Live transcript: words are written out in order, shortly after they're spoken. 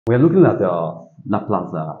We're looking at the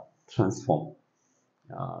Laplace transform.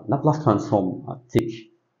 Laplace transform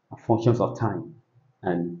take functions of time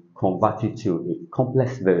and convert it to a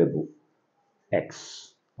complex variable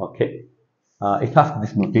x. Okay. It has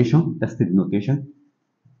this notation. That's the notation.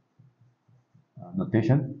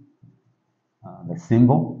 Notation. The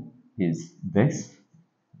symbol is this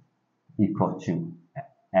equal to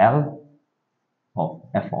L of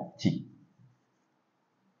f of t.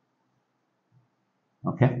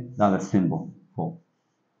 Okay, that's the symbol for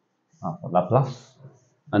Laplace.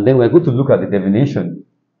 And then we're going to look at the definition.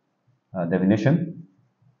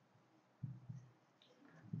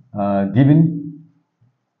 Given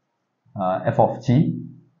f of t,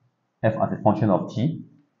 f as a function of t,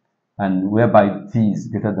 and whereby t is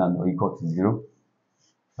greater than or equal to 0,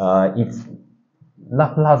 its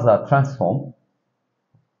Laplace transform.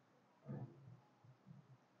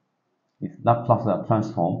 Its Laplace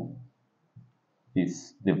transform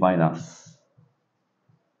is defined as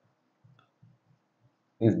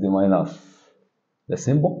the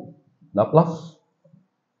symbol Laplace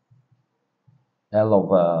L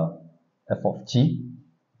of f of t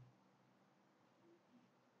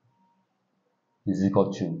is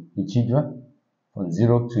equal to integral from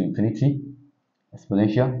 0 to infinity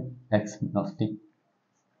exponential x minus t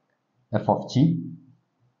f of t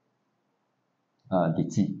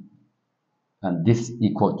dt, and this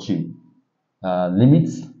equal to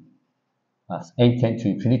limits as n tend to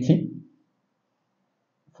infinity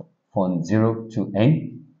from 0 to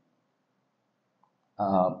n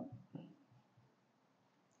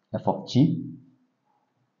f of t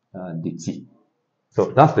dt.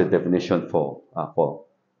 So that's the definition for.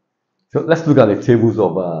 So let's look at the tables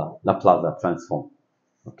of Laplace transform.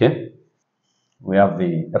 Okay, we have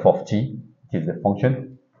the f of t, which is the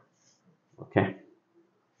function. Okay,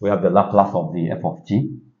 we have the Laplace of the f of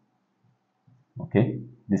t. Okay,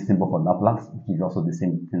 this symbol for Laplace, which is also the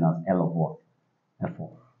same thing as L of what? F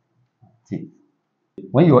of t.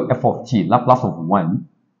 When you have f of t, Laplace of 1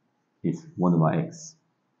 is 1 over x.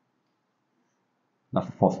 That's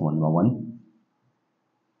the first one, number 1.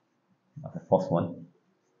 That's the first one.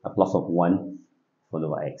 Laplace of 1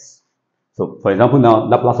 over x. So, for example, now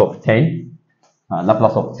Laplace of 10,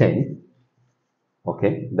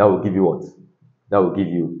 okay, that will give you what? That will give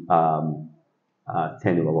you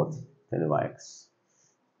 10 over what? 10 over x.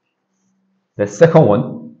 The second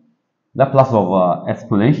one, Laplace of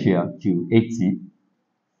exponential to 80,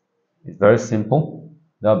 is very simple.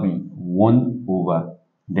 That will be 1 over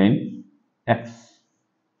then x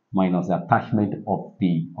minus the attachment of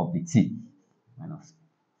the t minus.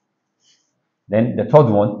 Then the third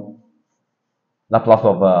one, Laplace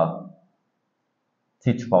of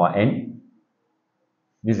t to power n.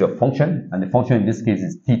 This is your function, and the function in this case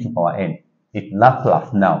is t to power n. Its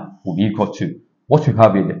Laplace now will be equal to what you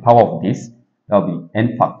have in the power of this. That will be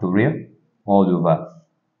n factorial all over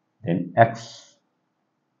then x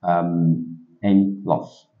n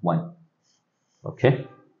plus 1. Okay.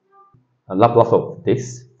 And Laplace of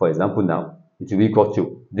this, for example, now it will be equal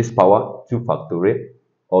to this power 2 factorial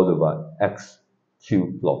all over x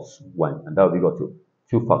 2 plus 1, and that will be equal to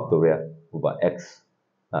 2 factorial over x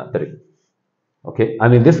 3. Okay,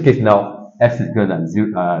 and in this case now x is greater than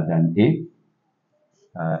 0 than a.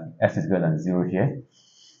 X is greater than 0 here.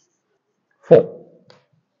 4.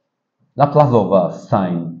 Laplace of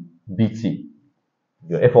sine bt.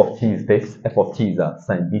 Your f of t is this. F of t is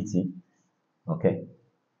sine bt. Okay.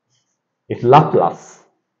 Its Laplace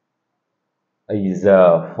is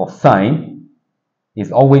for sine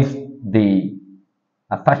is always the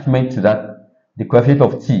attachment to that, the coefficient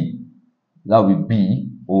of t. That will be b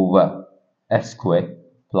over x squared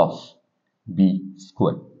plus b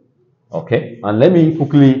squared. Okay, and let me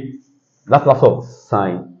quickly Laplace of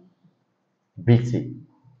sine bt.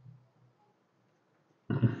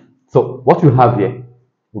 So what you have here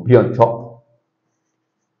will be on top,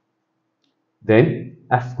 then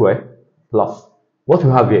x squared plus what you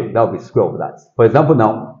have here, that will be square of that. For example,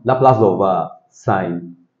 now Laplace of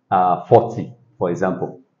sine 40, for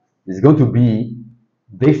example, is going to be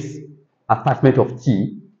this attachment of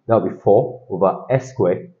t. That will be 4 over x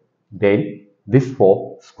squared, then this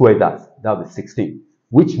 4 square that will be 16,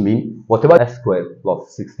 which means whatever x squared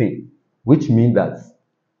plus 16, which means that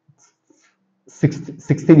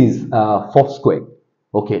 16 is 4 squared.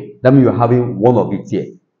 Okay, that means you're having one of it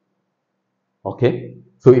here. Okay,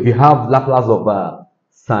 so if you have Laplace of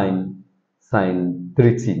sine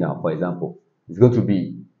 3t now, for example, it's going to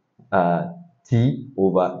be t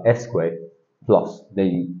over x squared plus,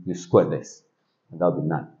 then you square this, and that will be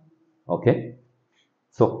 9. Okay,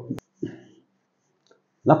 so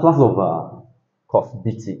Laplace of cos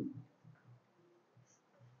bt.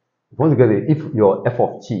 want to get it, if your f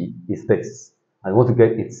of t is this, and you want to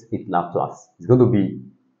get its Laplace, it's going to be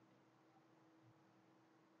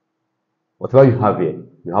whatever you have here,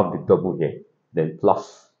 you have the double here, then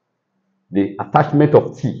plus the attachment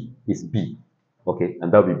of t is b, okay,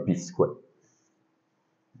 and that will be b squared.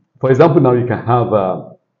 For example, now you can have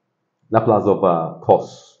Laplace of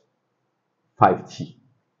cos 5t,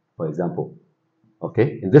 for example.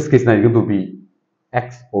 Okay, in this case now it's going to be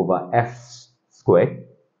x over f squared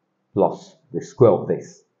plus the square of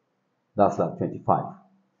this. That's 25.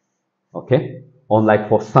 Okay, unlike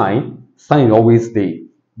for sine, sine always the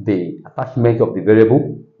attachment of the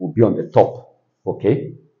variable will be on the top.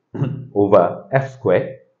 Okay, over f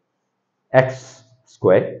squared x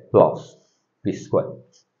squared plus b squared.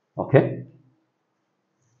 Okay,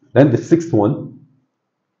 then the sixth one,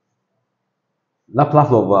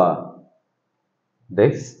 Laplace of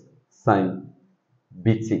this sine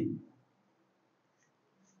bt.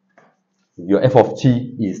 Your f of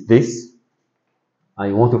t is this, and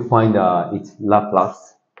you want to find its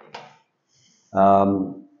Laplace.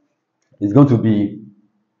 It's going to be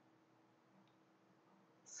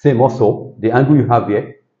same also. The angle you have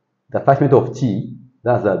here, the attachment of t,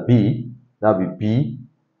 that's a b, that will be b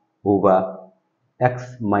over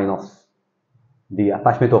x minus the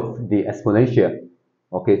attachment of the exponential.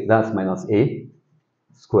 Okay, that's minus a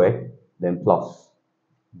squared, then plus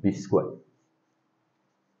b squared.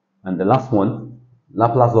 And the last one,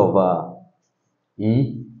 Laplace of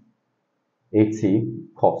e at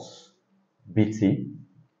cos bt.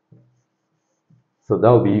 So that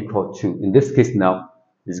will be equal to, in this case now,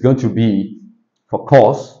 it's going to be, for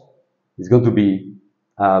cos, it's going to be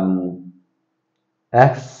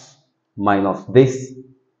x minus this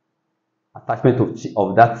attachment of,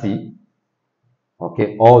 of that t,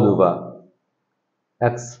 okay, all over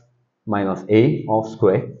x minus a all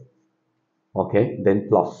square, okay, then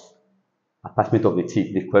plus attachment of the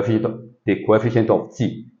t, the coefficient of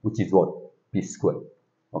t, which is what? B squared.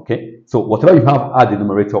 Okay, so whatever you have at the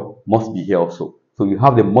numerator must be here also. So you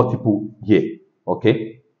have the multiple here.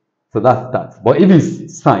 Okay, so that's that. But if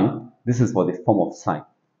it's sine, this is for the form of sine.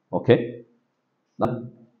 Okay,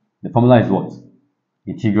 the formula is what?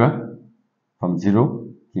 Integral from 0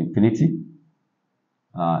 to infinity.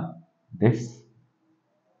 This.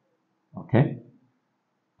 Okay.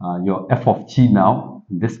 Your f of t now,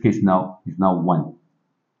 in this case now, is now 1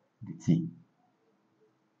 dt.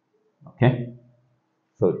 Okay.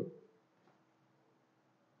 So,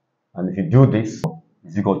 and if you do this,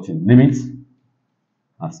 is equal to limit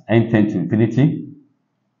as n tends to infinity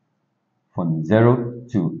from 0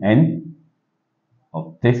 to n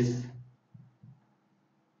of this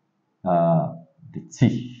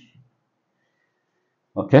dt.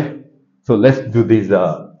 Okay, so let's do this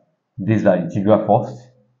integral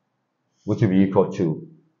first, which will be equal to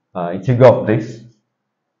integral of this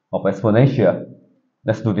of exponential.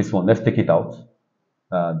 Let's do this one. Let's take it out.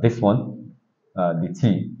 This one,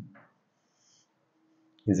 dt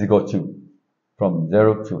is equal to from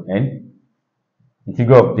 0 to n.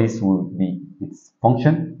 Integral of this will be its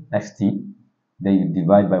function xt. Then you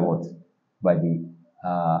divide by what? By the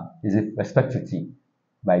is it respect to t,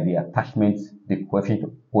 by the attachment, the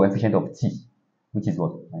coefficient of t, which is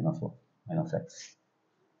what? Minus what? Minus x.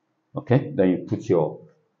 Okay, then you put your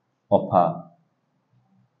upper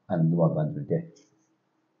and lower boundary there.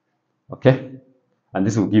 Okay, and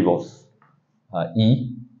this will give us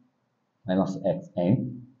e minus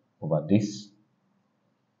xn over this,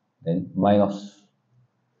 then minus,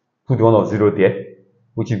 put 1 of 0 there,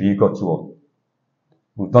 which will be equal to what?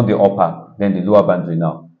 We've done the upper, then the lower boundary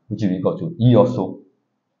now, which will be equal to e also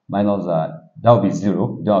minus that will be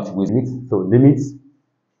 0. You don't have to waste it. So limits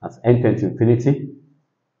as n tends to infinity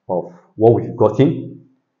of what we've gotten,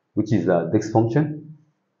 which is this function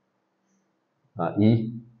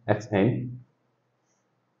e xn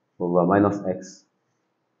over minus x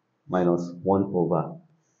minus 1 over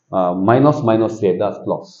minus here, that's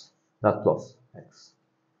plus x.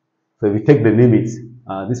 So if you take the limit,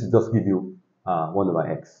 this will just give you 1 over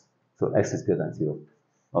x. So x is greater than 0.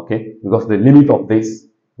 Okay, because the limit of this,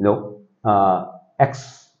 you know,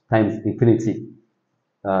 x times infinity,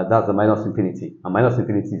 that's the minus infinity, and minus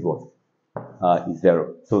infinity is what? Is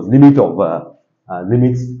 0. So limit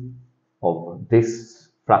of this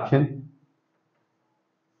fraction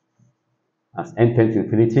as n tends to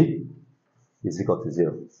infinity is equal to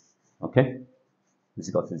 0. Okay, is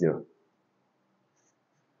equal to 0.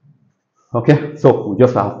 Okay, so we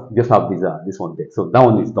just have this one there. So that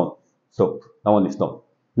one is done. So that one is done.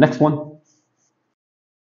 Next one.